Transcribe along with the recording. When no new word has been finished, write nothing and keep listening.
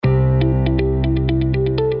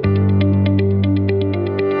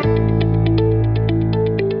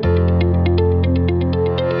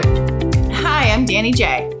Danny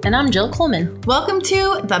J. And I'm Jill Coleman. Welcome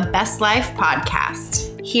to the Best Life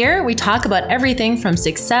Podcast. Here we talk about everything from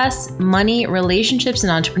success, money, relationships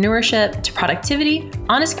and entrepreneurship to productivity,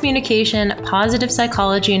 honest communication, positive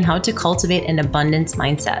psychology, and how to cultivate an abundance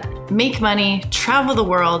mindset. Make money, travel the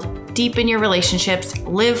world, deepen your relationships,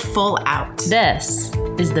 live full out. This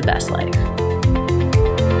is the best life.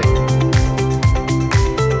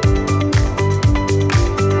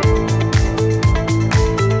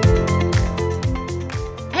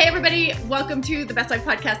 Welcome to the Best Life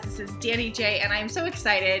Podcast. This is Danny J, and I am so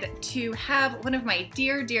excited to have one of my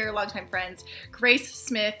dear longtime friends, Grace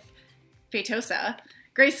Smith Feitosa.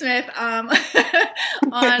 Grace Smith on the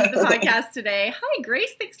podcast today. Hi,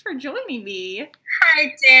 Grace. Thanks for joining me.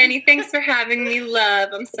 Hi, Danny. Thanks for having me, love.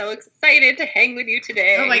 I'm so excited to hang with you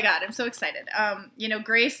today. Oh, my God. I'm so excited.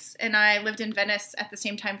 Grace and I lived in Venice at the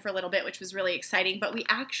same time for a little bit, which was really exciting. But we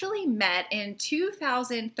actually met in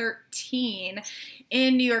 2013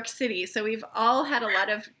 in New York City. So we've all had a lot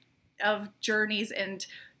of journeys and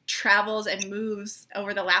travels and moves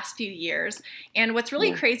over the last few years. And what's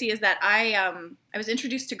really crazy is that I was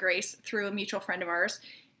introduced to Grace through a mutual friend of ours,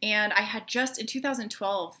 and I had just in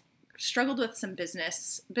 2012 struggled with some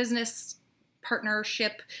business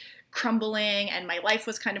partnership crumbling, and my life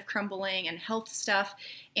was kind of crumbling, and health stuff.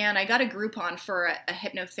 And I got a Groupon for a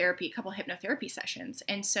couple hypnotherapy sessions.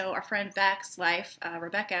 And so our friend Beck's life,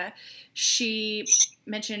 Rebecca, she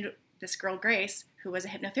mentioned this girl, Grace, who was a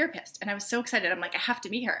hypnotherapist. And I was so excited. I'm like, I have to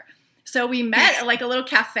meet her. So we met at like a little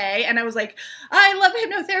cafe, and I was like, I love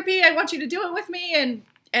hypnotherapy. I want you to do it with me. And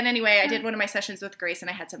anyway, I did one of my sessions with Grace, and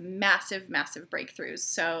I had some massive breakthroughs.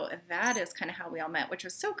 So that is kind of how we all met, which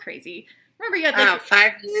was so crazy. Remember you had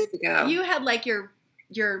 5 years ago. You had like your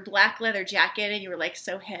black leather jacket, and you were like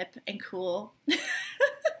so hip and cool.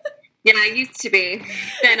 Yeah, I used to be.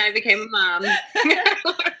 Then I became a mom.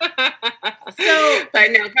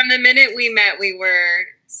 But no, from the minute we met, we were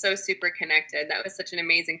so super connected. That was such an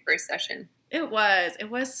amazing first session. It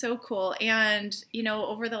was so cool. And,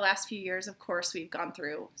 over the last few years, of course, we've gone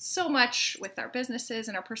through so much with our businesses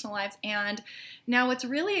and our personal lives. And now it's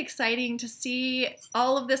really exciting to see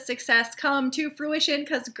all of this success come to fruition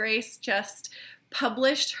because Grace just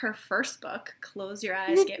published her first book, Close Your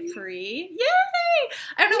Eyes, Get Free. Yay!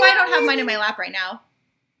 I don't know why I don't have mine in my lap right now.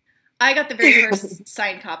 I got the very first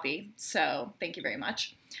signed copy, so thank you very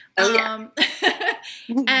much. Oh, yeah.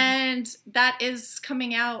 And that is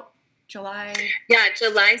coming out July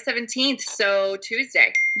 17th, so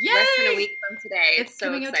Tuesday. Yay! Less than a week from today. It's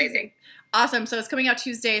so exciting. Awesome. So it's coming out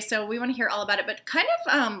Tuesday, so we want to hear all about it. But kind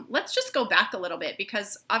of, let's just go back a little bit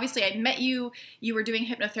because obviously I met you. You were doing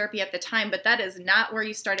hypnotherapy at the time, but that is not where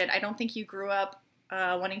you started. I don't think you grew up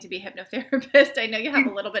wanting to be a hypnotherapist. I know you have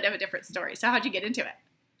a little bit of a different story. So how'd you get into it?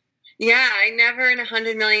 Yeah, I never in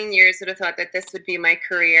 100 million years would have thought that this would be my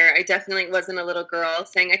career. I definitely wasn't a little girl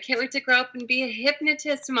saying, I can't wait to grow up and be a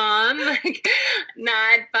hypnotist, Mom.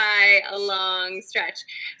 Not by a long stretch.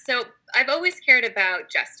 So I've always cared about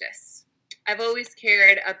justice. I've always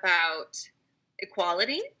cared about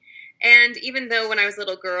equality. And even though when I was a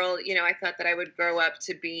little girl, I thought that I would grow up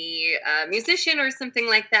to be a musician or something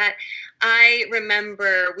like that, I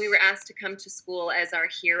remember we were asked to come to school as our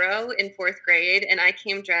hero in 4th grade, and I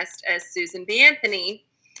came dressed as Susan B. Anthony,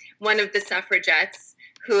 one of the suffragettes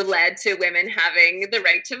who led to women having the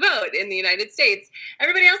right to vote in the United States.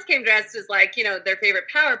 Everybody else came dressed as their favorite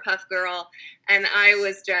Powerpuff Girl, and I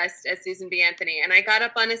was dressed as Susan B. Anthony. And I got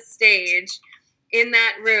up on a stage in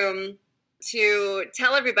that room to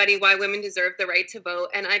tell everybody why women deserve the right to vote.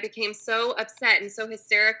 And I became so upset and so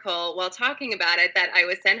hysterical while talking about it that I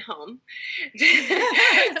was sent home. So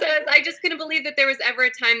I just couldn't believe that there was ever a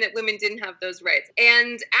time that women didn't have those rights.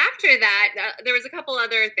 And after that, there was a couple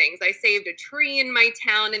other things. I saved a tree in my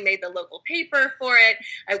town and made the local paper for it.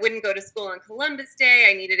 I wouldn't go to school on Columbus Day.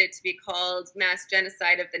 I needed it to be called Mass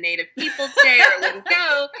Genocide of the Native Peoples Day, or I wouldn't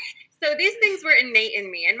go. So these things were innate in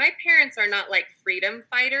me. And my parents are not like freedom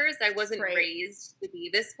fighters. I wasn't raised to be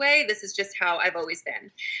this way. This is just how I've always been.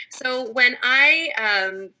 So when I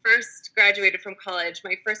first graduated from college,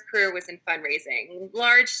 my first career was in fundraising,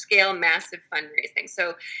 large scale, massive fundraising.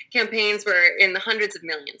 So campaigns were in the hundreds of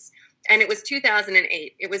millions. And it was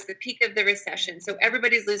 2008. It was the peak of the recession. So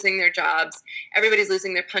everybody's losing their jobs. Everybody's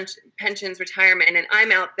losing their pensions, retirement. And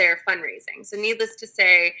I'm out there fundraising. So needless to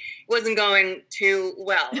say, it wasn't going too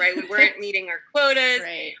well, right? We weren't meeting our quotas.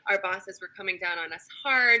 Right. Our bosses were coming down on us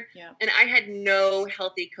hard. Yeah. And I had no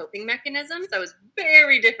healthy coping mechanisms. I was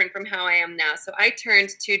very different from how I am now. So I turned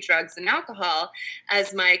to drugs and alcohol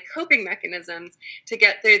as my coping mechanisms to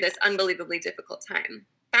get through this unbelievably difficult time.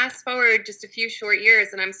 fast forward just a few short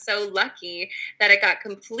years, and I'm so lucky that it got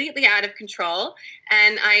completely out of control.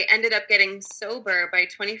 And I ended up getting sober by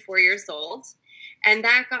 24 years old. And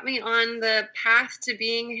that got me on the path to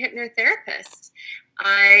being a hypnotherapist.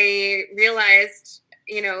 I realized,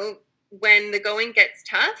 when the going gets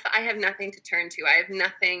tough, I have nothing to turn to. I have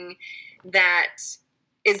nothing that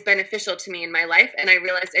is beneficial to me in my life. And I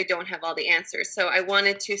realized I don't have all the answers. So I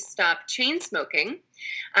wanted to stop chain smoking.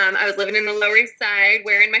 I was living in the Lower East Side,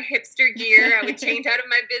 wearing my hipster gear. I would change out of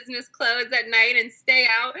my business clothes at night and stay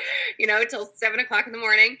out, till 7:00 in the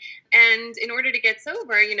morning. And in order to get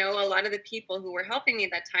sober, a lot of the people who were helping me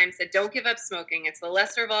at that time said, don't give up smoking. It's the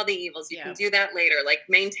lesser of all the evils. You can do that later. Like,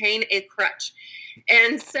 maintain a crutch.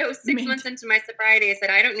 And so 6 months into my sobriety, I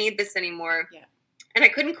said, I don't need this anymore. Yeah. And I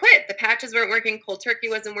couldn't quit. The patches weren't working. Cold turkey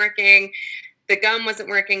wasn't working. The gum wasn't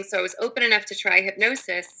working. So I was open enough to try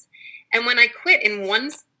hypnosis. And when I quit in one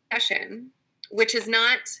session, which is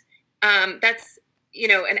not, that's,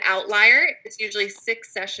 an outlier. It's usually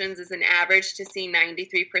 6 sessions is an average to see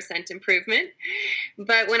 93% improvement.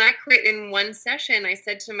 But when I quit in one session, I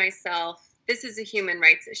said to myself, this is a human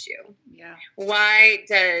rights issue. Yeah. Why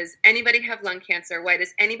does anybody have lung cancer? Why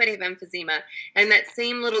does anybody have emphysema? And that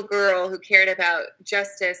same little girl who cared about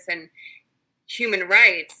justice and human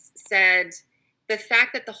rights said, the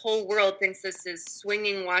fact that the whole world thinks this is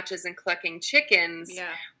swinging watches and clucking chickens,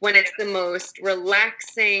 when it's the most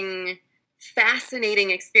relaxing, fascinating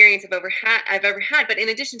experience I've ever had. But in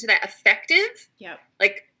addition to that, effective. Yeah.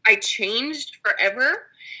 Like, I changed forever.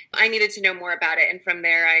 I needed to know more about it. And from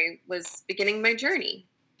there, I was beginning my journey.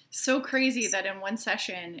 So crazy that in one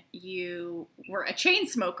session, you were a chain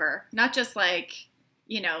smoker, not just like,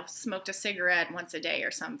 smoked a cigarette once a day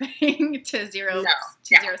or something to zero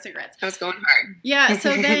cigarettes. I was going hard. Yeah.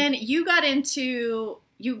 So then you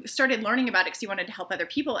started learning about it because you wanted to help other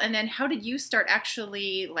people. And then how did you start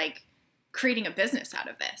actually creating a business out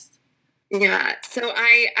of this? Yeah. So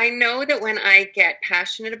I know that when I get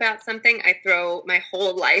passionate about something, I throw my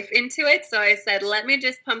whole life into it. So I said, let me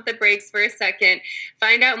just pump the brakes for a second,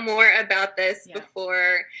 find out more about this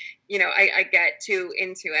before, I get too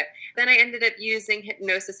into it. Then I ended up using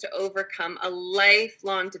hypnosis to overcome a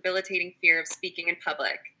lifelong debilitating fear of speaking in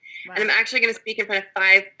public. Wow. And I'm actually going to speak in front of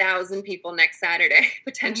 5,000 people next Saturday,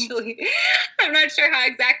 potentially. Mm-hmm. I'm not sure how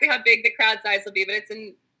big the crowd size will be, but it's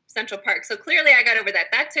in Central Park. So clearly I got over that.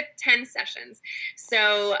 That took 10 sessions.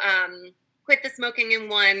 So quit the smoking in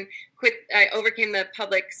 1, I overcame the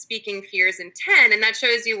public speaking fears in 10. And that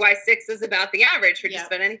shows you why 6 is about the average for just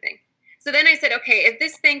about anything. So then I said, okay, if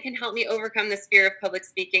this thing can help me overcome this fear of public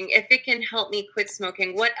speaking, if it can help me quit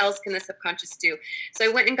smoking, what else can the subconscious do? So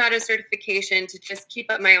I went and got a certification to just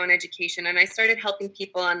keep up my own education. And I started helping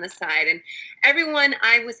people on the side. And everyone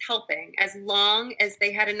I was helping, as long as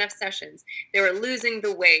they had enough sessions, they were losing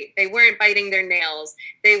the weight. They weren't biting their nails.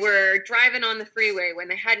 They were driving on the freeway when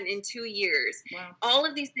they hadn't in 2 years. Wow. All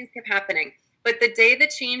of these things kept happening. But the day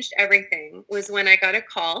that changed everything was when I got a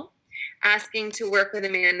call asking to work with a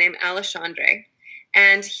man named Alexandre.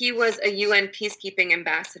 And he was a UN peacekeeping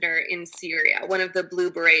ambassador in Syria, one of the blue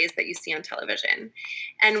berets that you see on television.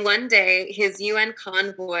 And one day, his UN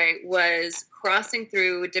convoy was crossing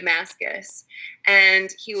through Damascus,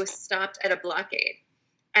 and he was stopped at a blockade.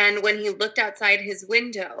 And when he looked outside his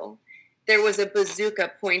window, there was a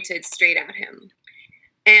bazooka pointed straight at him.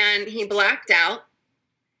 And he blacked out,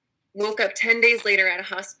 woke up 10 days later at a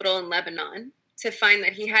hospital in Lebanon, to find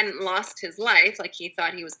that he hadn't lost his life like he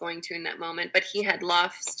thought he was going to in that moment, but he had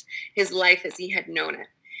lost his life as he had known it.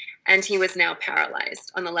 And he was now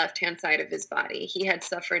paralyzed on the left-hand side of his body. He had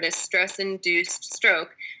suffered a stress-induced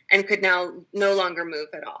stroke and could now no longer move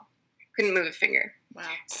at all. Couldn't move a finger. Wow.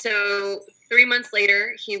 So 3 months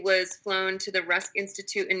later, he was flown to the Rusk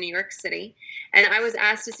Institute in New York City. And I was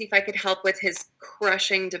asked to see if I could help with his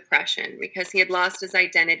crushing depression because he had lost his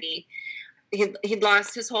identity. He'd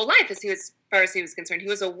lost his whole life as far as he was concerned. He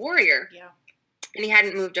was a warrior. Yeah. And he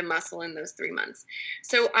hadn't moved a muscle in those 3 months.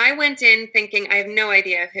 So I went in thinking, I have no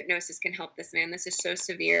idea if hypnosis can help this man. This is so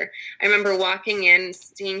severe. I remember walking in,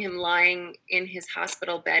 seeing him lying in his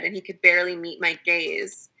hospital bed, and he could barely meet my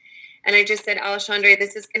gaze. And I just said, Alexandre,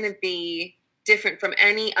 this is going to be different from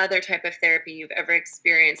any other type of therapy you've ever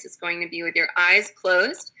experienced. It's going to be with your eyes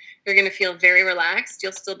closed. You're going to feel very relaxed.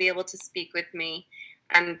 You'll still be able to speak with me.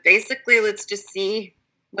 And basically, let's just see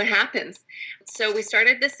what happens. So we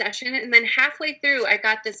started this session, and then halfway through, I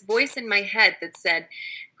got this voice in my head that said,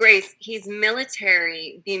 Grace, he's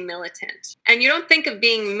military, be militant. And you don't think of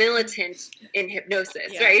being militant in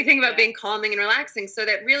hypnosis, right? You think about being calming and relaxing. So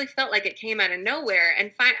that really felt like it came out of nowhere.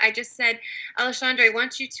 And I just said, Alexandre, I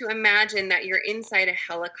want you to imagine that you're inside a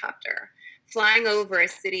helicopter flying over a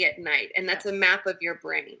city at night, and that's a map of your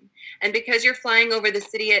brain. And because you're flying over the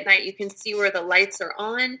city at night, you can see where the lights are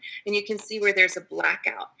on, and you can see where there's a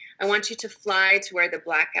blackout. I want you to fly to where the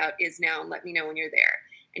blackout is now and let me know when you're there.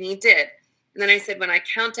 And he did. And then I said, when I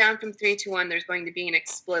count down from 3, 2, 1, there's going to be an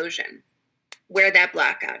explosion where that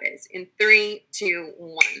blackout is in 3, 2,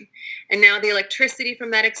 1. And now the electricity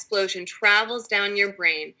from that explosion travels down your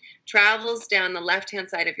brain, travels down the left-hand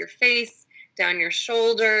side of your face, down your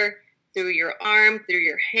shoulder, through your arm, through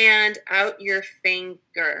your hand, out your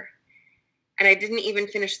finger. And I didn't even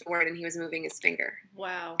finish the word, and he was moving his finger.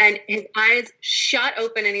 Wow. And his eyes shot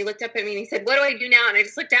open, and he looked up at me, and he said, what do I do now? And I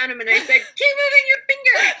just looked down at him, and I said, keep moving your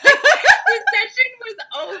finger. The session was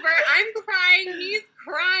over. I'm crying. He's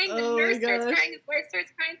crying. The nurse starts crying. His wife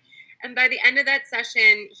starts crying. And by the end of that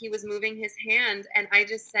session, he was moving his hand, and I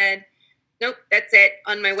just said, nope, that's it.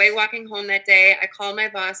 On my way walking home that day, I called my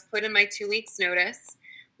boss, put in my 2 weeks notice,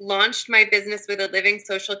 launched my business with a living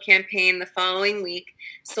social campaign the following week,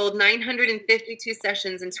 sold 952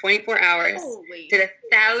 sessions in 24 hours, did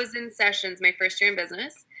 1,000 sessions my first year in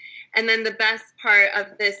business. And then the best part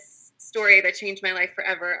of this story that changed my life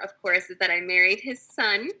forever, of course, is that I married his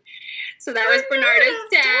son. So that was Bernardo's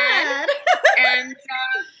dad. And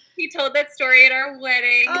he told that story at our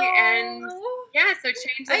wedding. And yeah, so it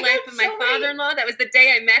changed the life of my father-in-law. That was the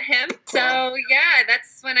day I met him. So yeah,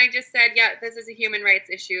 that's when I just said, yeah, this is a human rights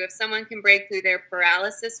issue. If someone can break through their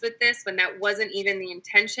paralysis with this, when that wasn't even the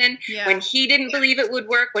intention, when he didn't believe it would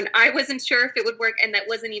work, when I wasn't sure if it would work, and that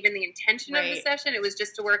wasn't even the intention of the session, it was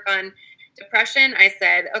just to work on depression, I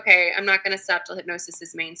said, okay, I'm not going to stop till hypnosis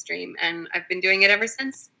is mainstream. And I've been doing it ever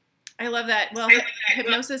since. I love that. Well,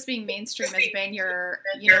 hypnosis being mainstream has been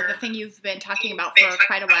the thing you've been talking about for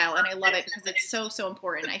quite a while, and I love it because it's so, so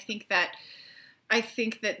important. I think that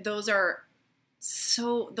those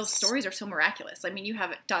stories are so miraculous. I mean, you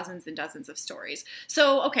have dozens and dozens of stories.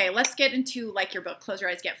 So, okay, let's get into like your book, Close Your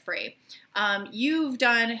Eyes, Get Free. You've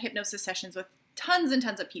done hypnosis sessions with tons and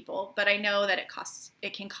tons of people, but I know that it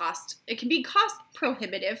can be cost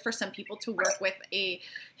prohibitive for some people to work with a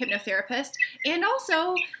hypnotherapist. And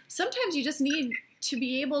also sometimes you just need to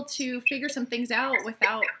be able to figure some things out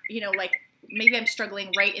without, like maybe I'm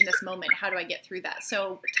struggling right in this moment. How do I get through that?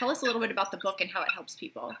 So tell us a little bit about the book and how it helps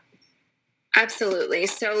people. Absolutely.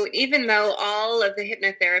 So even though all of the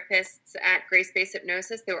hypnotherapists at Grace-Based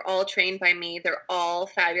Hypnosis, they were all trained by me, they're all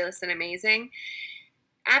fabulous and amazing.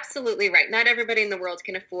 Absolutely right. Not everybody in the world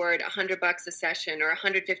can afford $100 a session or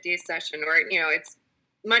 $150 a session, or, it's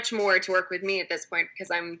much more to work with me at this point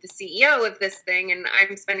because I'm the CEO of this thing and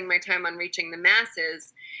I'm spending my time on reaching the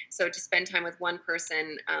masses. So to spend time with one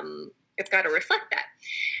person, it's got to reflect that.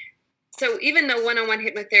 So even though one-on-one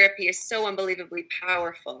hypnotherapy is so unbelievably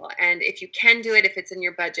powerful, and if you can do it, if it's in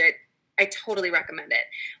your budget, I totally recommend it.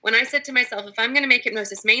 When I said to myself, if I'm going to make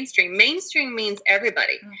hypnosis mainstream means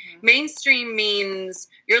everybody. Mm-hmm. Mainstream means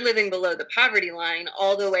you're living below the poverty line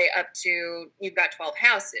all the way up to you've got 12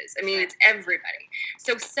 houses. I mean, it's everybody.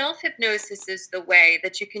 So self-hypnosis is the way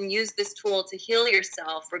that you can use this tool to heal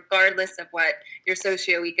yourself regardless of what your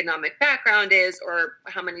socioeconomic background is or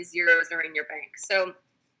how many zeros are in your bank. So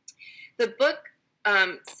the book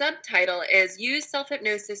subtitle is Use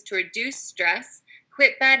Self-Hypnosis to Reduce Stress,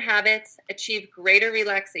 Quit Bad Habits, Achieve Greater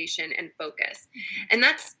Relaxation and Focus. Mm-hmm. And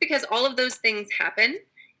that's because all of those things happen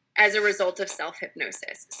as a result of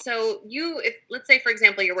self-hypnosis. So let's say, for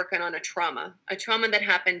example, you're working on a trauma that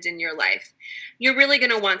happened in your life, you're really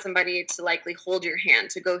going to want somebody to likely hold your hand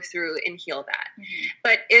to go through and heal that. Mm-hmm.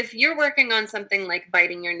 But if you're working on something like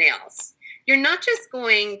biting your nails, you're not just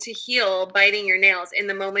going to heal biting your nails in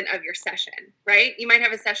the moment of your session, right? You might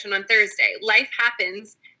have a session on Thursday. Life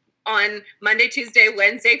happens on Monday, Tuesday,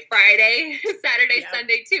 Wednesday, Friday, Saturday,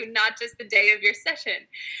 Sunday too, not just the day of your session.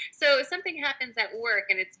 So if something happens at work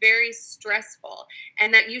and it's very stressful,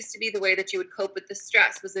 and that used to be the way that you would cope with the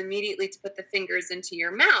stress was immediately to put the fingers into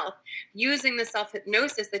your mouth. Using the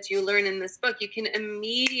self-hypnosis that you learn in this book, you can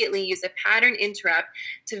immediately use a pattern interrupt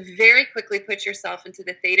to very quickly put yourself into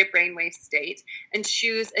the theta brainwave state and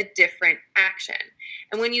choose a different action.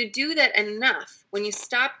 And when you do that enough, when you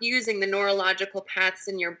stop using the neurological paths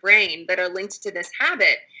in your brain that are linked to this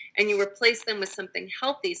habit, and you replace them with something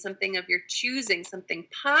healthy, something of your choosing, something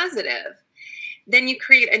positive, then you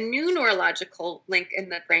create a new neurological link in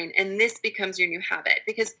the brain, and this becomes your new habit.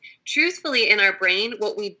 Because truthfully, in our brain,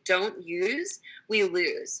 what we don't use, we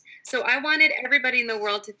lose. So I wanted everybody in the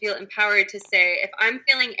world to feel empowered to say, if I'm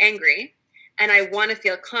feeling angry and I want to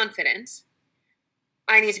feel confident,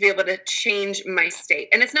 I need to be able to change my state.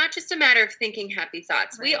 And it's not just a matter of thinking happy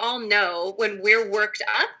thoughts. Right. We all know when we're worked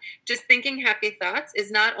up, just thinking happy thoughts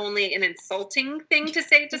is not only an insulting thing to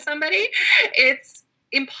say to somebody, it's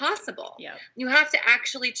impossible. Yeah. You have to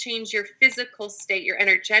actually change your physical state, your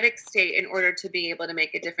energetic state, in order to be able to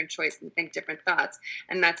make a different choice and think different thoughts.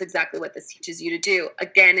 And that's exactly what this teaches you to do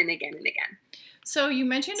again and again and again. So you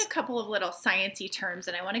mentioned a couple of little science-y terms,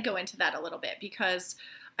 and I want to go into that a little bit because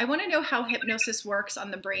I want to know how hypnosis works on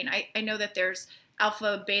the brain. I know that there's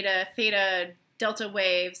alpha, beta, theta, delta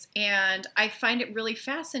waves, and I find it really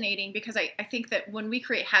fascinating because I think that when we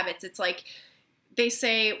create habits, it's like they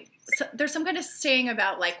say there's some kind of saying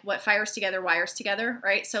about like what fires together wires together,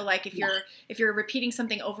 right? So like if you're repeating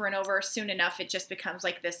something over and over soon enough, it just becomes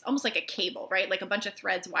like this, almost like a cable, right? Like a bunch of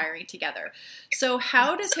threads wiring together. So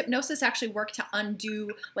how does hypnosis actually work to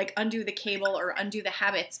undo the cable or undo the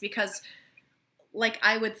habits? Because like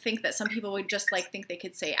I would think that some people would just like think they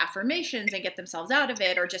could say affirmations and get themselves out of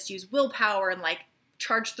it, or just use willpower and like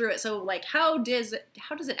charge through it. So like how does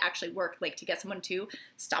it actually work, like to get someone to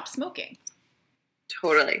stop smoking?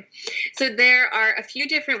 Totally. So there are a few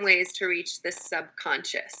different ways to reach the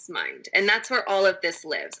subconscious mind. And that's where all of this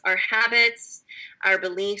lives. Our habits, our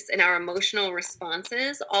beliefs, and our emotional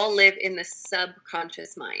responses all live in the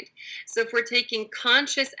subconscious mind. So if we're taking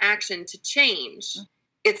conscious action to change,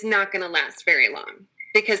 it's not going to last very long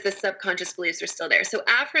because the subconscious beliefs are still there. So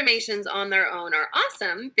affirmations on their own are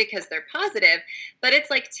awesome because they're positive, but it's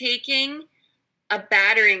like taking a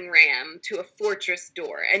battering ram to a fortress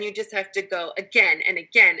door, and you just have to go again and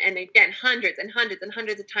again and again, hundreds and hundreds and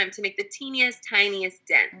hundreds of times to make the teeniest, tiniest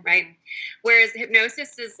dent, right? Whereas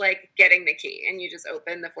hypnosis is like getting the key, and you just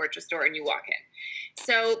open the fortress door and you walk in.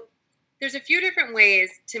 So there's a few different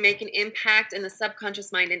ways to make an impact in the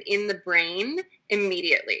subconscious mind and in the brain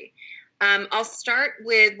immediately. I'll start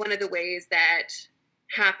with one of the ways that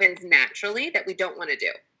happens naturally that we don't want to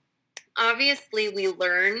do. Obviously, we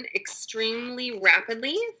learn extremely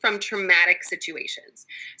rapidly from traumatic situations.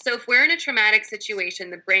 So if we're in a traumatic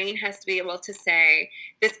situation, the brain has to be able to say,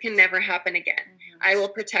 this can never happen again. I will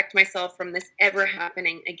protect myself from this ever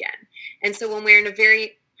happening again. And so when we're in a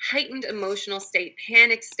very heightened emotional state,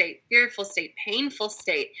 panic state, fearful state, painful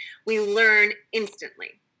state, we learn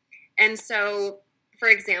instantly. And so, for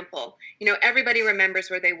example, everybody remembers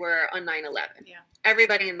where they were on 9/11. Yeah.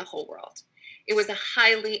 Everybody in the whole world. It was a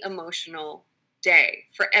highly emotional day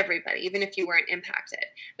for everybody, even if you weren't impacted.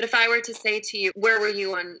 But if I were to say to you, where were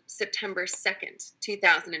you on September 2nd,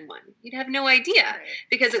 2001? You'd have no idea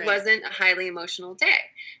because it wasn't a highly emotional day.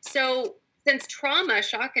 So since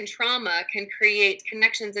shock and trauma can create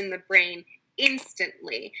connections in the brain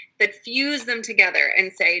instantly that fuse them together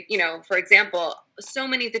and say, for example, so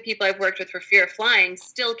many of the people I've worked with for fear of flying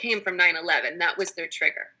still came from 9/11. That was their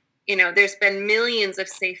trigger. There's been millions of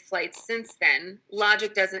safe flights since then.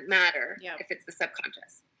 Logic doesn't matter if it's the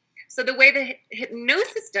subconscious. So the way that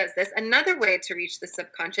hypnosis does this, another way to reach the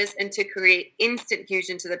subconscious and to create instant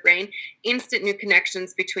fusion to the brain, instant new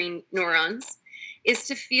connections between neurons, is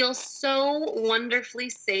to feel so wonderfully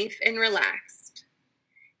safe and relaxed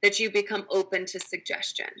that you become open to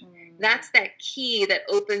suggestion. That's that key that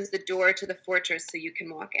opens the door to the fortress so you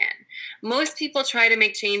can walk in. Most people try to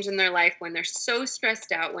make change in their life when they're so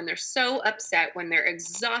stressed out, when they're so upset, when they're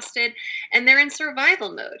exhausted, and they're in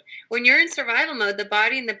survival mode. When you're in survival mode, the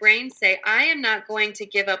body and the brain say, I am not going to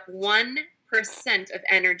give up 1% of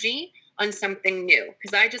energy on something new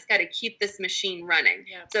because I just got to keep this machine running.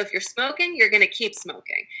 So if you're smoking, you're going to keep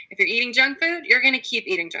smoking. If you're eating junk food, you're going to keep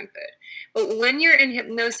eating junk food. But when you're in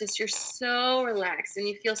hypnosis, you're so relaxed and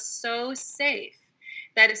you feel so safe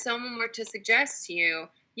that if someone were to suggest to you,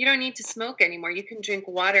 you don't need to smoke anymore, you can drink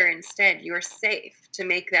water instead, you're safe to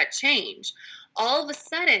make that change. All of a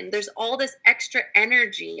sudden, there's all this extra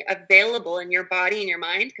energy available in your body and your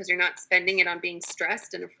mind because you're not spending it on being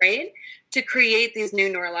stressed and afraid to create these new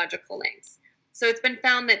neurological links. So it's been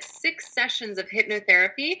found that 6 sessions of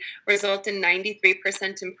hypnotherapy result in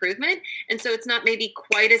 93% improvement. And so it's not maybe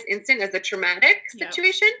quite as instant as a traumatic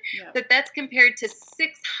situation, but that's compared to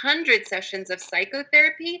 600 sessions of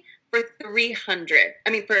psychotherapy for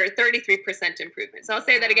 33% improvement. So I'll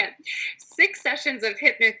say that again. 6 sessions of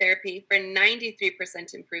hypnotherapy for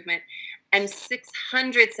 93% improvement and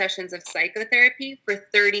 600 sessions of psychotherapy for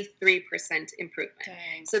 33% improvement.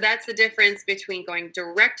 Dang. So that's the difference between going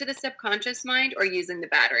direct to the subconscious mind or using the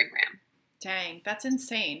battering ram. Dang, that's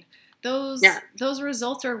insane. Those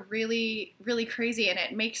results are really, really crazy, and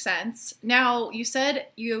it makes sense. Now, you said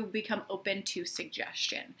you become open to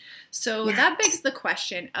suggestion. So that begs the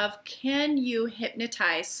question of, can you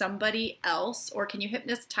hypnotize somebody else, or can you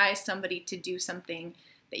hypnotize somebody to do something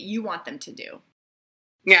that you want them to do?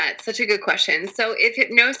 Yeah, it's such a good question. So if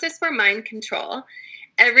hypnosis were mind control,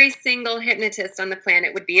 every single hypnotist on the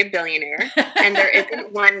planet would be a billionaire, and there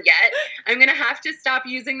isn't one yet. I'm going to have to stop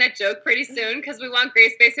using that joke pretty soon because we want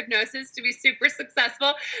grace-based hypnosis to be super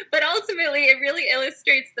successful. But ultimately, it really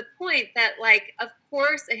illustrates the point that, like, of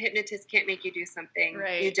course, a hypnotist can't make you do something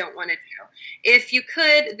Right. you don't want to do. If you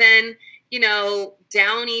could, then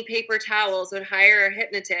Downy paper towels would hire a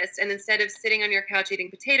hypnotist, and instead of sitting on your couch eating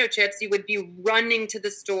potato chips, you would be running to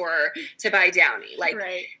the store to buy Downy. Like,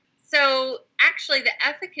 right. So actually, the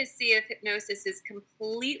efficacy of hypnosis is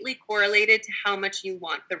completely correlated to how much you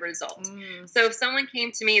want the result. So if someone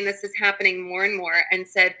came to me, and this is happening more and more, and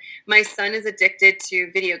said, my son is addicted to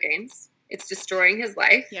video games, it's destroying his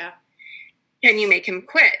life. Yeah. Can you make him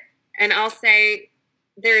quit? And I'll say,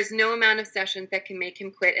 there is no amount of sessions that can make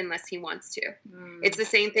him quit unless he wants to. It's the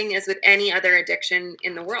same thing as with any other addiction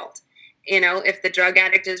in the world. If the drug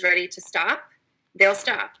addict is ready to stop, they'll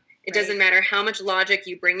stop. It doesn't matter how much logic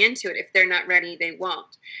you bring into it. If they're not ready, they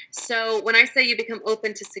won't. So when I say you become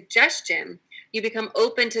open to suggestion, you become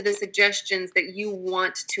open to the suggestions that you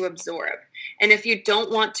want to absorb. And if you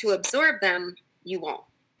don't want to absorb them, you won't.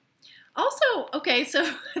 Also, okay, so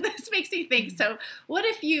this makes me think, so what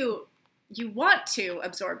if you want to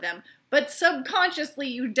absorb them, but subconsciously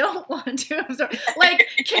you don't want to absorb? Like,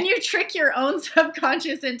 can you trick your own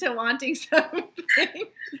subconscious into wanting something?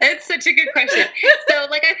 It's such a good question. So,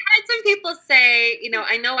 like, I've had some people say,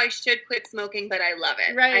 I know I should quit smoking, but I love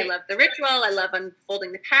it. Right. I love the ritual. I love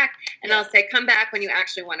unfolding the pack. And I'll say, come back when you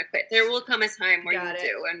actually want to quit. There will come a time where you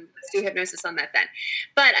do, and let's do hypnosis on that then.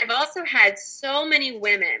 But I've also had so many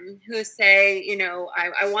women who say,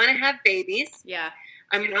 I want to have babies. Yeah.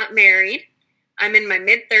 I'm not married. I'm in my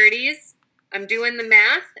mid-30s. I'm doing the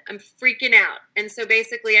math. I'm freaking out. And so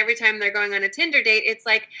basically every time they're going on a Tinder date, it's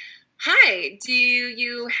like, hi, do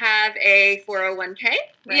you have a 401k?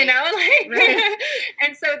 Right. Right.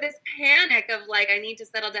 And so this panic of like, I need to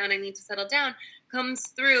settle down comes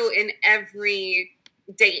through in every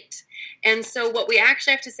date. And so what we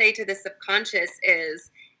actually have to say to the subconscious is,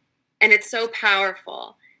 and it's so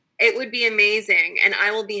powerful, it would be amazing, and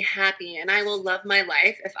I will be happy, and I will love my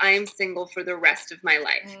life if I am single for the rest of my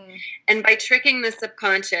life. And by tricking the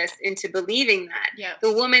subconscious into believing that,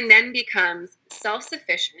 the woman then becomes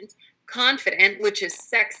self-sufficient, confident, which is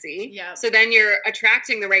sexy. So then you're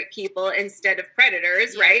attracting the right people instead of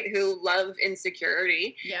predators, right? Who love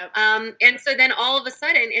insecurity. And so then all of a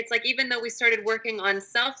sudden, it's like, even though we started working on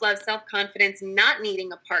self-love, self-confidence, not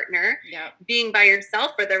needing a partner, being by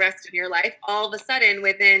yourself for the rest of your life, all of a sudden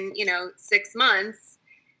within, 6 months,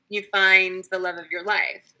 you find the love of your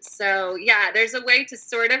life. So there's a way to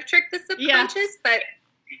sort of trick the subconscious, but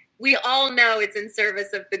we all know it's in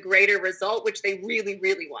service of the greater result, which they really,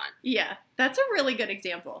 really want. Yeah, that's a really good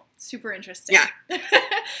example. Super interesting. Yeah.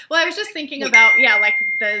 Well, I was just thinking about, like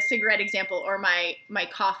the cigarette example or my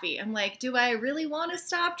coffee. I'm like, do I really want to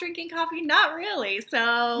stop drinking coffee? Not really.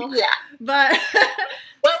 So, but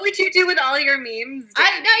what would you do with all your memes?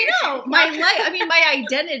 I know. My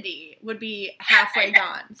identity would be halfway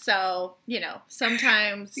gone. So,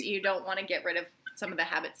 sometimes you don't want to get rid of some of the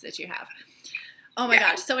habits that you have. Oh my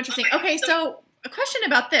gosh, so interesting. Okay, so a question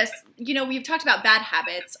about this. We've talked about bad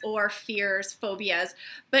habits or fears, phobias,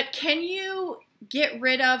 but can you get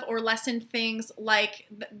rid of or lessen things like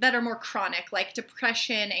that are more chronic, like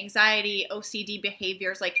depression, anxiety, OCD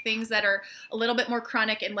behaviors, like things that are a little bit more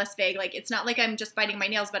chronic and less vague? Like, it's not like I'm just biting my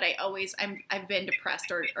nails, but I've been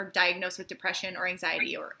depressed or diagnosed with depression or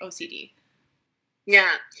anxiety or OCD.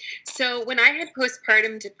 Yeah. So when I had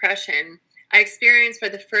postpartum depression, I experienced for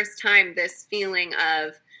the first time this feeling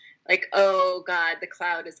of like, oh God, the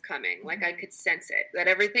cloud is coming. Like, I could sense it, that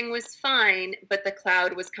everything was fine, but the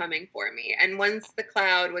cloud was coming for me. And once the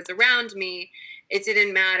cloud was around me, it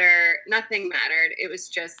didn't matter. Nothing mattered. It was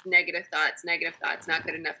just negative thoughts, not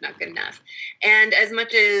good enough. And as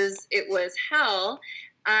much as it was hell,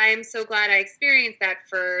 I'm so glad I experienced that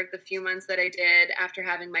for the few months that I did after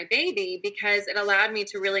having my baby, because it allowed me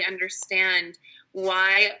to really understand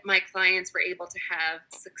why my clients were able to have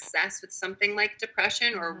success with something like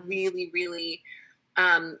depression or really, really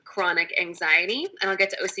chronic anxiety. And I'll get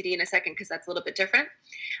to OCD in a second because that's a little bit different.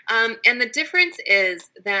 And the difference is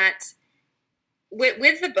that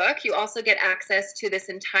with the book, you also get access to this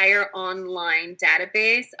entire online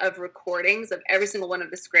database of recordings of every single one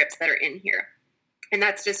of the scripts that are in here. And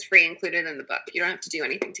that's just free, included in the book. You don't have to do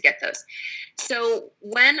anything to get those. So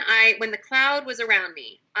when the cloud was around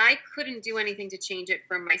me, I couldn't do anything to change it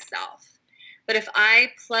for myself. But if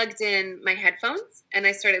I plugged in my headphones and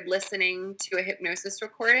I started listening to a hypnosis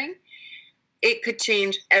recording, it could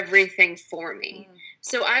change everything for me.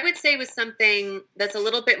 So I would say with something that's a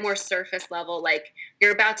little bit more surface level, like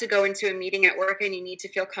you're about to go into a meeting at work and you need to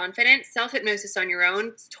feel confident, self-hypnosis on your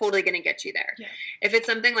own is totally going to get you there. Yeah. If it's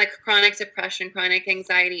something like chronic depression, chronic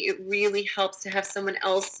anxiety, it really helps to have someone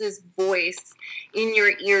else's voice in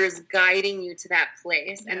your ears guiding you to that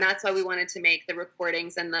place. Yeah. And that's why we wanted to make the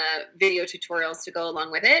recordings and the video tutorials to go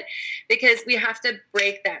along with it, because we have to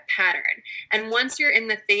break that pattern. And once you're in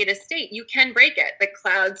the theta state, you can break it. The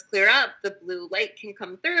clouds clear up, the blue light can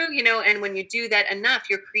come through, and when you do that enough,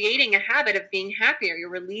 you're creating a habit of being happier. You're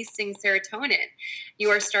releasing serotonin. You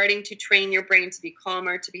are starting to train your brain to be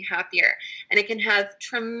calmer, to be happier. And it can have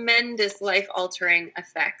tremendous life-altering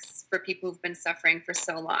effects for people who've been suffering for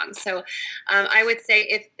so long. So I would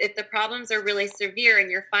say if the problems are really severe and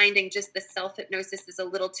you're finding just the self-hypnosis is a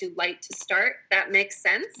little too light to start, that makes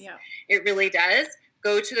sense. Yeah. It really does.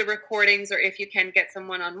 Go to the recordings, or if you can, get some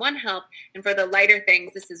one-on-one help. And for the lighter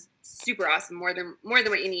things, this is super awesome, more than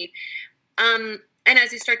what you need. And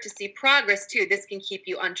as you start to see progress too, this can keep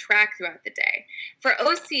you on track throughout the day. For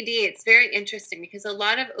OCD, it's very interesting because a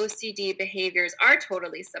lot of OCD behaviors are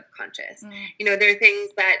totally subconscious. There are things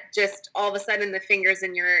that just all of a sudden the finger's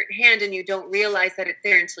in your hand and you don't realize that it's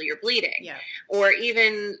there until you're bleeding. Yeah. Or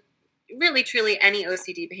even really, truly any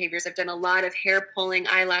OCD behaviors. I've done a lot of hair pulling,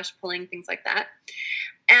 eyelash pulling, things like that.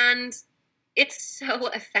 And it's so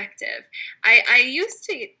effective. I used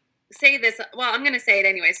to say this, well, I'm going to say it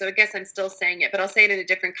anyway, so I guess I'm still saying it, but I'll say it in a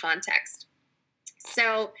different context.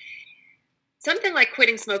 So something like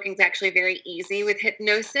quitting smoking is actually very easy with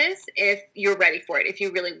hypnosis if you're ready for it, if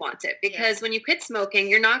you really want it. Because when you quit smoking,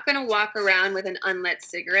 you're not going to walk around with an unlit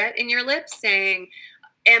cigarette in your lips saying,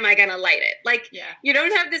 am I going to light it? You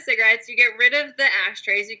don't have the cigarettes, you get rid of the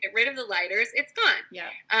ashtrays, you get rid of the lighters, it's gone.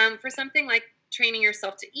 Yeah. For something like training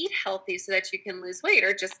yourself to eat healthy so that you can lose weight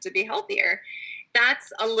or just to be healthier,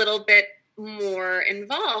 that's a little bit more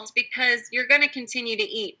involved because you're going to continue to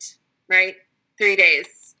eat, right? 3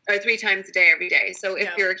 days or 3 times a day every day. So if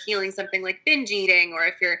you're healing something like binge eating, or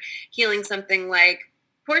if you're healing something like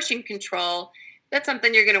portion control, that's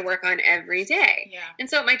something you're going to work on every day. Yeah. And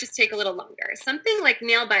so it might just take a little longer. Something like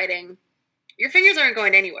nail biting, your fingers aren't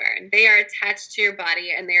going anywhere. They are attached to your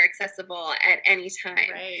body and they're accessible at any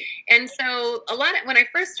time. Right. And so when I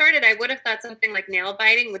first started, I would have thought something like nail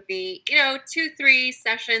biting would be, 2-3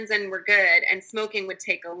 sessions and we're good. And smoking would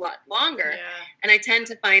take a lot longer. Yeah. And I tend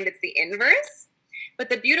to find it's the inverse. But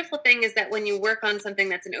the beautiful thing is that when you work on something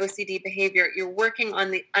that's an OCD behavior, you're working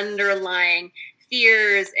on the underlying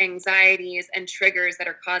fears, anxieties, and triggers that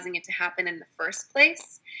are causing it to happen in the first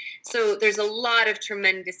place. So there's a lot of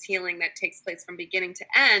tremendous healing that takes place from beginning to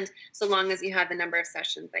end, so long as you have the number of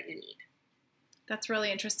sessions that you need. That's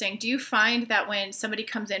really interesting. Do you find that when somebody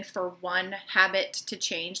comes in for one habit to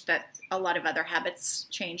change, that a lot of other habits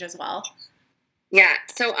change as well? Yeah,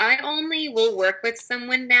 so I only will work with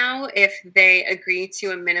someone now if they agree to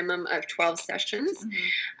a minimum of 12 sessions. Mm-hmm.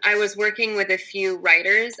 I was working with a few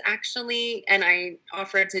writers actually, and I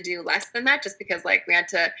offered to do less than that just because we had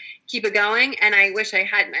to keep it going. And I wish I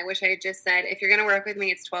hadn't. I wish I had just said, if you're going to work with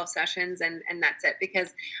me, it's 12 sessions and that's it,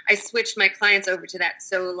 because I switched my clients over to that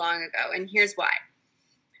so long ago. And here's why.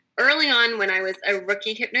 Early on, when I was a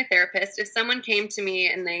rookie hypnotherapist, if someone came to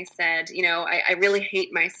me and they said, I really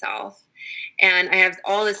hate myself and I have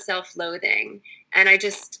all this self-loathing and I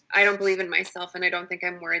don't believe in myself and I don't think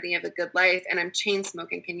I'm worthy of a good life and I'm chain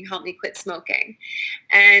smoking, can you help me quit smoking?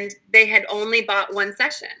 And they had only bought one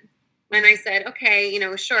session. And I said, okay,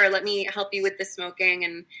 sure, let me help you with the smoking.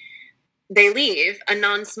 And they leave. A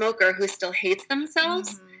non-smoker who still hates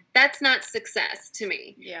themselves, that's not success to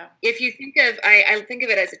me. Yeah. If you think of, I think of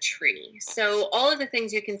it as a tree. So all of the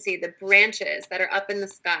things you can see, the branches that are up in the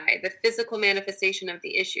sky, the physical manifestation of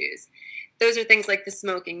the issues, those are things like the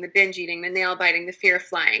smoking, the binge eating, the nail biting, the fear of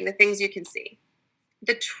flying, the things you can see.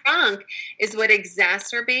 The trunk is what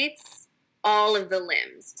exacerbates all of the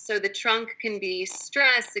limbs. So the trunk can be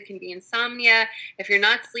stress, it can be insomnia. If you're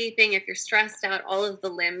not sleeping, if you're stressed out, all of the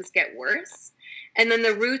limbs get worse. And then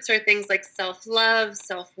the roots are things like self-love,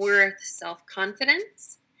 self-worth,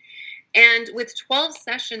 self-confidence. And with 12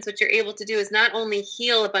 sessions, what you're able to do is not only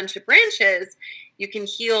heal a bunch of branches, you can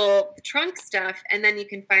heal the trunk stuff, and then you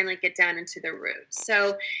can finally get down into the root.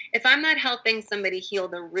 So if I'm not helping somebody heal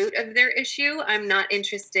the root of their issue, I'm not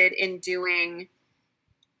interested in doing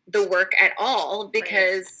the work at all,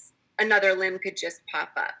 because another limb could just pop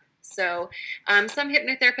up. So some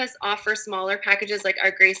hypnotherapists offer smaller packages, like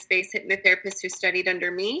our grace-based hypnotherapist who studied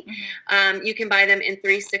under me. You can buy them in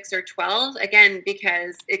 3, 6, or 12, again,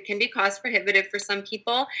 because it can be cost prohibitive for some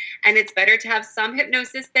people, and it's better to have some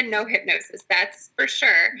hypnosis than no hypnosis. That's for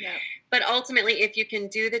sure. Yeah. But ultimately, if you can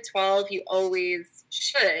do the 12, you always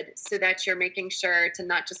should, so that you're making sure to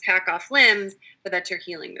not just hack off limbs, but that you're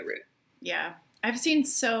healing the root. Yeah. I've seen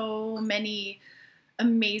so many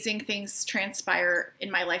amazing things transpire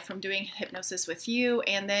in my life from doing hypnosis with you,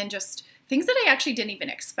 and then just things that I actually didn't even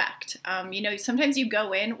expect. Sometimes you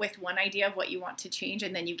go in with one idea of what you want to change,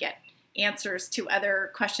 and then you get answers to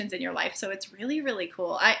other questions in your life. So it's really, really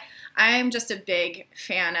cool. I'm just a big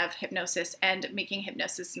fan of hypnosis and making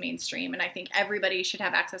hypnosis mainstream. And I think everybody should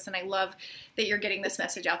have access. And I love that you're getting this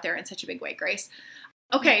message out there in such a big way, Grace.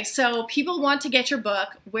 Okay, so people want to get your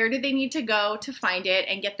book. Where do they need to go to find it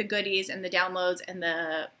and get the goodies and the downloads and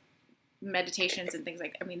the meditations and things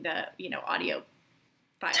audio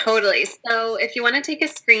files? Totally. So if you want to take a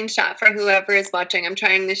screenshot for whoever is watching, I'll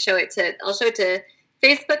show it to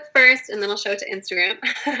Facebook first, and then I'll show it to Instagram.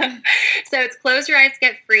 So it's Close Your Eyes,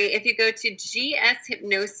 Get Free. If you go to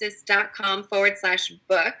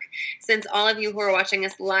gshypnosis.com/book, since all of you who are watching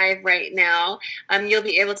us live right now, you'll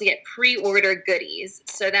be able to get pre-order goodies.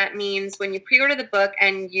 So that means when you pre-order the book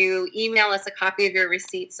and you email us a copy of your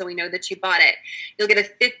receipt so we know that you bought it, you'll get a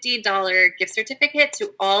 $50 gift certificate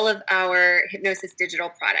to all of our hypnosis digital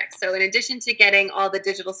products. So in addition to getting all the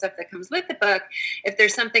digital stuff that comes with the book, if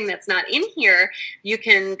there's something that's not in here, you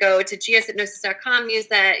can go to gshypnosis.com, use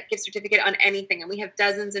that gift certificate on anything. And we have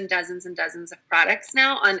dozens and dozens and dozens of products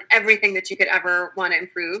now on everything that you could ever want to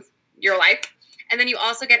improve your life. And then you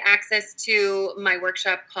also get access to my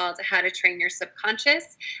workshop called How to Train Your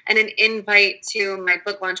Subconscious and an invite to my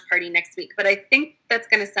book launch party next week. But I think that's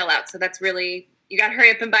going to sell out. So that's really, you got to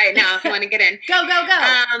hurry up and buy it now if you want to get in. Go.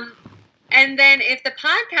 And then if the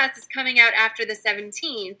podcast is coming out after the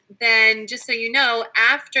 17th, then just so you know,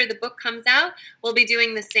 after the book comes out, we'll be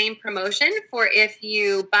doing the same promotion for if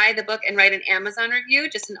you buy the book and write an Amazon review,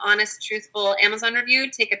 just an honest, truthful Amazon review,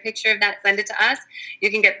 take a picture of that, send it to us. You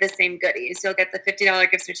can get the same goodies. You'll get the $50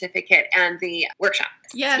 gift certificate and the workshop.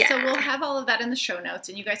 Yeah, so we'll have all of that in the show notes,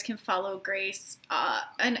 and you guys can follow Grace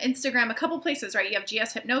on Instagram, a couple places, right? You have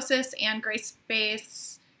GS Hypnosis and Grace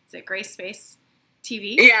Space. Is it Grace Space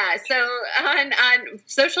TV? Yeah, so on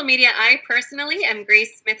social media, I personally am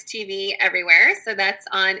Grace Smith TV everywhere. So that's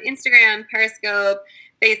on Instagram, Periscope,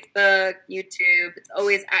 Facebook, YouTube. It's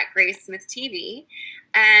always at Grace Smith TV.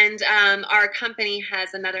 And our company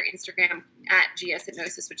has another Instagram at GS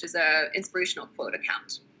Hypnosis, which is a inspirational quote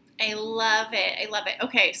account. I love it.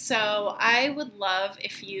 Okay, so I would love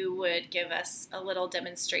if you would give us a little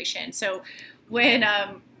demonstration. So when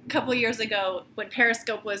a couple years ago, when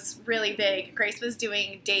Periscope was really big, Grace was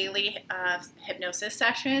doing daily hypnosis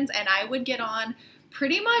sessions, and I would get on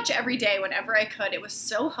pretty much every day whenever I could. It was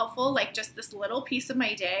so helpful, like just this little piece of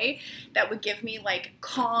my day that would give me like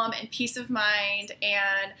calm and peace of mind.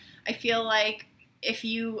 And I feel like if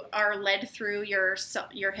you are led through your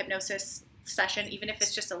hypnosis session, even if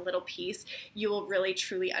it's just a little piece, you will really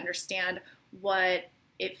truly understand what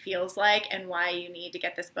it feels like and why you need to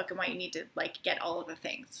get this book and why you need to like get all of the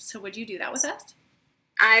things. So would you do that with us?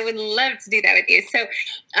 I would love to do that with you. So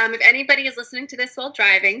if anybody is listening to this while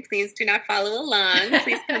driving, please do not follow along.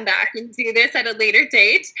 Please come back and do this at a later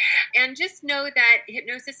date. And just know that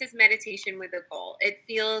hypnosis is meditation with a goal. It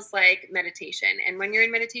feels like meditation. And when you're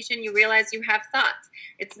in meditation, you realize you have thoughts.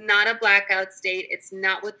 It's not a blackout state. It's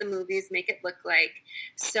not what the movies make it look like.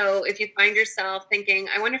 So if you find yourself thinking,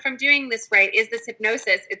 I wonder if I'm doing this right, is this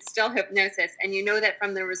hypnosis? It's still hypnosis. And you know that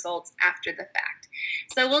from the results after the fact.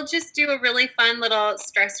 So we'll just do a really fun little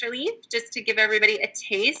stress relief just to give everybody a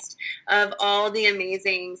taste of all the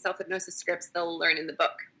amazing self-hypnosis scripts they'll learn in the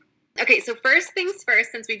book. Okay, so first things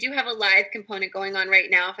first, since we do have a live component going on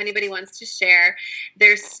right now, if anybody wants to share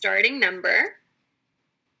their starting number.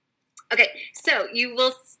 Okay, so you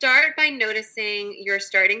will start by noticing your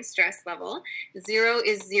starting stress level. 0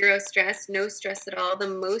 is zero stress, no stress at all, the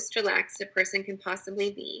most relaxed a person can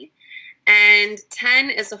possibly be. And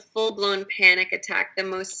 10 is a full-blown panic attack, the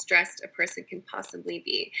most stressed a person can possibly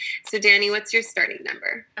be. So, Danny, what's your starting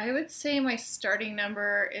number? I would say my starting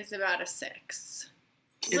number is about a 6.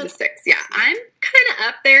 Is a 6, yeah. I'm kind of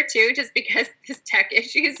up there, too, just because these tech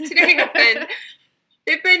issues today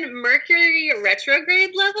they've been Mercury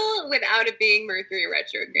retrograde level without it being Mercury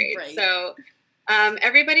retrograde. Right. So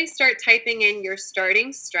everybody start typing in your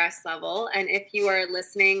starting stress level. And if you are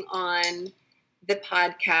listening on the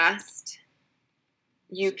podcast,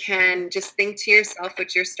 you can just think to yourself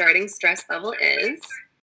what your starting stress level is.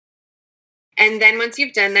 And then once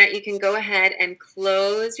you've done that, you can go ahead and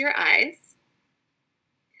close your eyes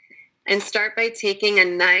and start by taking a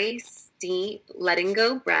nice, deep, letting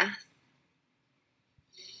go breath.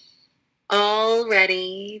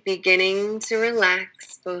 Already beginning to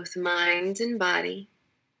relax both mind and body.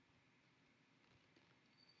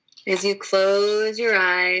 As you close your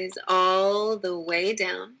eyes all the way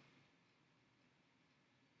down,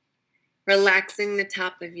 relaxing the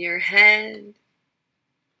top of your head,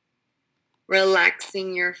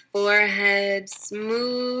 relaxing your forehead,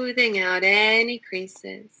 smoothing out any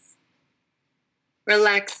creases,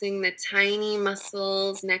 relaxing the tiny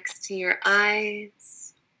muscles next to your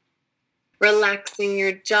eyes, relaxing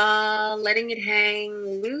your jaw, letting it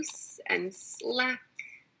hang loose and slack.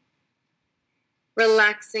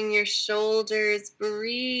 Relaxing your shoulders,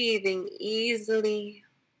 breathing easily.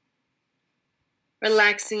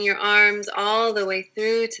 Relaxing your arms all the way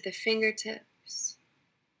through to the fingertips.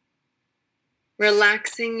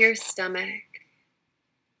 Relaxing your stomach.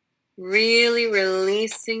 Really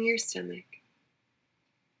releasing your stomach.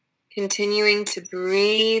 Continuing to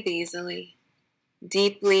breathe easily,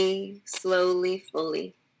 deeply, slowly,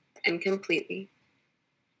 fully, and completely.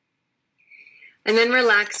 And then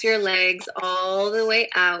relax your legs all the way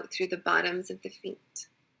out through the bottoms of the feet.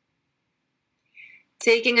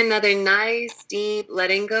 Taking another nice, deep,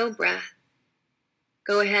 letting go breath.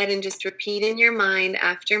 Go ahead and just repeat in your mind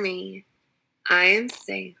after me. I am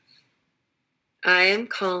safe. I am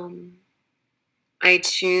calm. I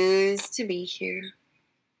choose to be here.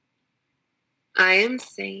 I am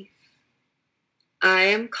safe. I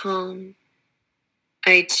am calm.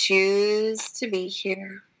 I choose to be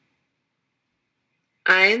here.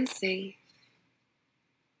 I am safe.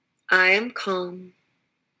 I am calm.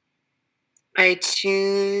 I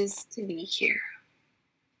choose to be here.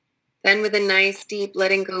 Then with a nice deep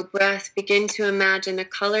letting go breath, begin to imagine a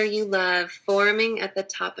color you love forming at the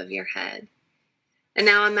top of your head. And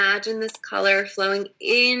now imagine this color flowing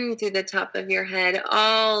in through the top of your head,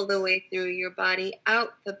 all the way through your body,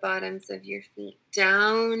 out the bottoms of your feet,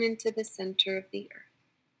 down into the center of the earth.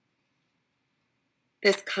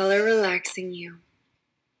 This color relaxing you.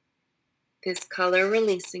 This color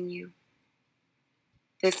releasing you.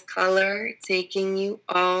 This color taking you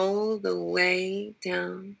all the way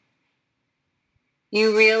down.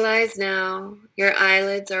 You realize now your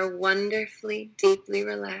eyelids are wonderfully, deeply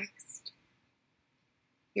relaxed.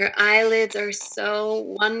 Your eyelids are so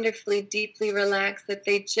wonderfully, deeply relaxed that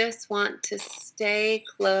they just want to stay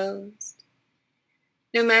closed.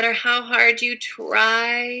 No matter how hard you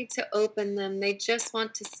try to open them, they just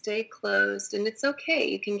want to stay closed. And it's okay.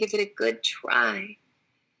 You can give it a good try.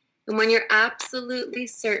 And when you're absolutely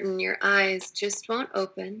certain your eyes just won't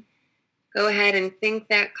open, go ahead and think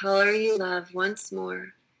that color you love once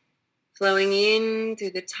more, flowing in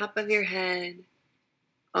through the top of your head,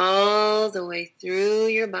 all the way through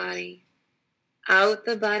your body, out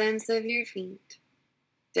the bottoms of your feet,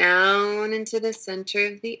 down into the center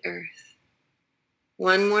of the earth.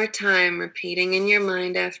 One more time, repeating in your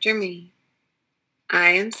mind after me. I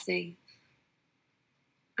am safe.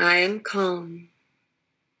 I am calm.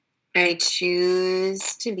 I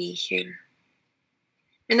choose to be here.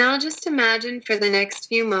 And now just imagine for the next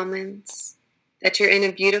few moments that you're in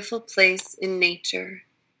a beautiful place in nature,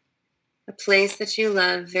 a place that you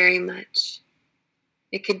love very much.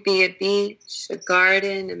 It could be a beach, a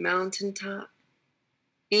garden, a mountaintop.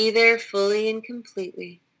 Be there fully and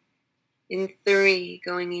completely. In 3,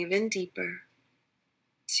 going even deeper.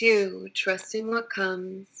 2, trusting what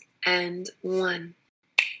comes. And 1,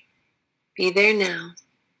 be there now.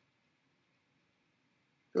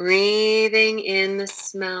 Breathing in the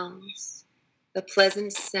smells, the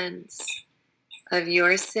pleasant scents of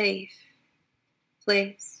your safe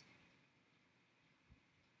place.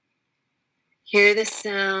 Hear the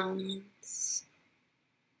sounds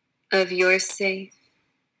of your safe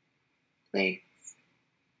place.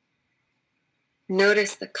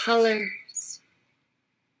 Notice the colors.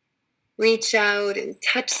 Reach out and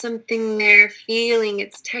touch something there, feeling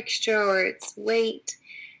its texture or its weight,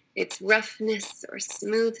 its roughness or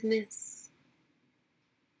smoothness.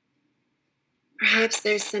 Perhaps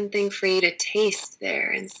there's something for you to taste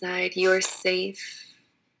there inside your safe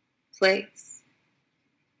place.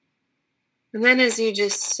 And then as you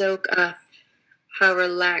just soak up how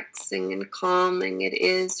relaxing and calming it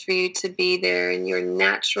is for you to be there in your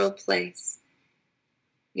natural place,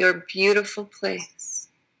 your beautiful place,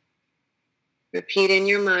 repeat in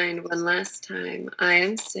your mind one last time, I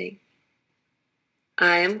am safe.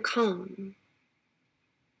 I am calm.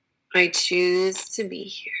 I choose to be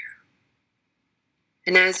here.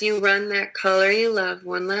 And as you run that color you love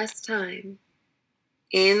one last time,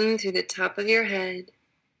 in through the top of your head,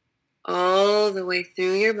 all the way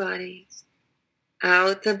through your body,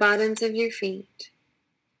 out the bottoms of your feet,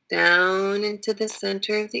 down into the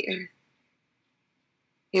center of the earth.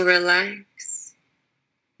 You relax,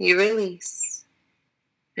 you release,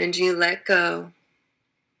 and you let go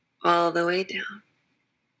all the way down.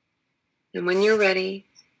 And when you're ready,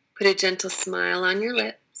 put a gentle smile on your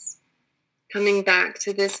lips, coming back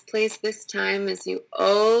to this place this time as you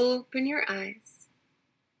open your eyes.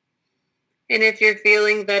 And if you're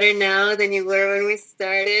feeling better now than you were when we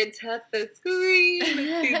started, tap the screen, let's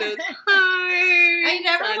see those hearts. I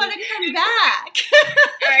never want to come back.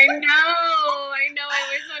 I know. I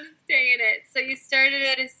always want to stay in it. So you started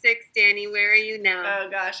at a 6, Danny. Where are you now? Oh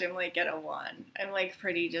gosh, I'm like at a 1. I'm like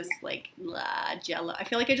pretty just like jello. I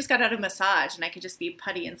feel like I just got out of a massage and I could just be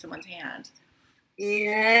putty in someone's hand.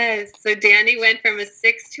 Yes. So Danny went from a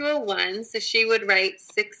 6 to a 1. So she would write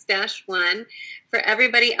 6-1. For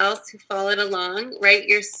everybody else who followed along, write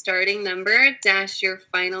your starting number dash your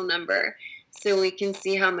final number so we can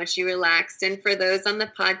see how much you relaxed. And for those on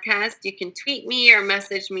the podcast, you can tweet me or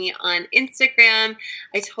message me on Instagram.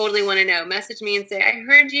 I totally want to know. Message me and say, I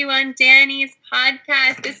heard you on Danny's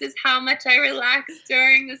podcast. This is how much I relaxed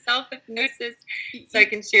during the self-hypnosis, so I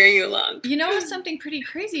can cheer you along. You know, something pretty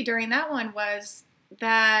crazy during that one was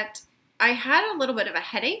that I had a little bit of a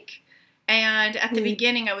headache. And at the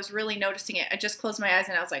beginning, I was really noticing it. I just closed my eyes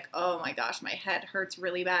and I was like, oh my gosh, my head hurts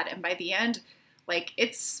really bad. And by the end, like,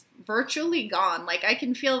 it's virtually gone. Like, I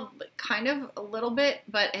can feel kind of a little bit,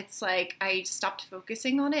 but it's like I stopped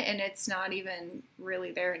focusing on it and it's not even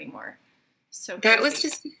really there anymore. So crazy. That was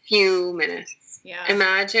just a few minutes. Yeah.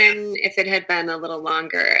 Imagine if it had been a little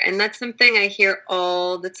longer. And that's something I hear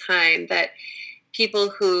all the time, that people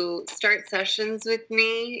who start sessions with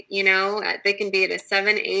me, you know, they can be at a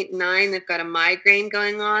 7, 8, 9. They've got a migraine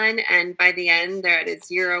going on. And by the end, they're at a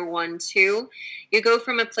 0, 1, 2. You go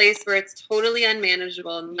from a place where it's totally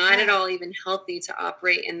unmanageable, not at all even healthy to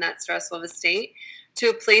operate in that stressful of a state, to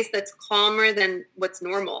a place that's calmer than what's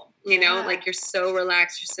normal. You know, like you're so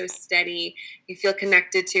relaxed, you're so steady, you feel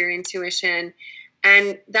connected to your intuition.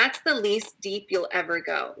 And that's the least deep you'll ever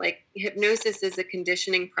go. Like, hypnosis is a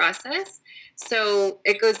conditioning process. So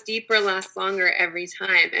it goes deeper, lasts longer every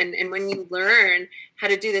time. And when you learn how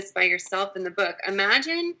to do this by yourself in the book,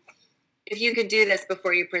 imagine if you could do this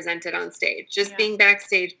before you present it on stage, just being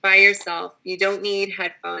backstage by yourself. You don't need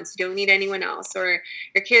headphones. You don't need anyone else, or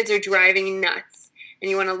your kids are driving you nuts. And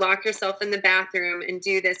you want to lock yourself in the bathroom and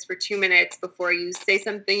do this for 2 minutes before you say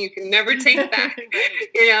something you can never take back.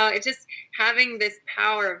 You know, it just, having this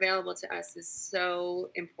power available to us is so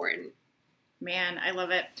important. Man, I love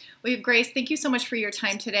it. Well, Grace, thank you so much for your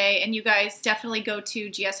time today. And you guys definitely go to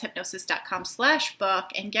gshypnosis.com/book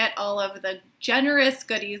and get all of the generous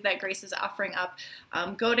goodies that Grace is offering up.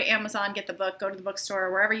 Go to Amazon, get the book, go to the bookstore,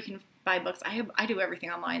 wherever you can buy books. I do everything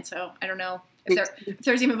online, so I don't know if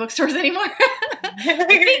there's even bookstores anymore. I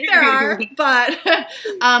think there are, but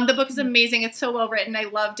the book is amazing. It's so well written. I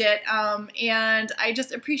loved it. And I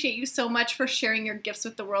just appreciate you so much for sharing your gifts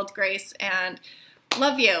with the world, Grace, and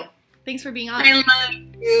love you. Thanks for being on. I love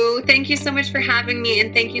you. Thank you so much for having me,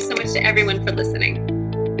 and thank you so much to everyone for listening.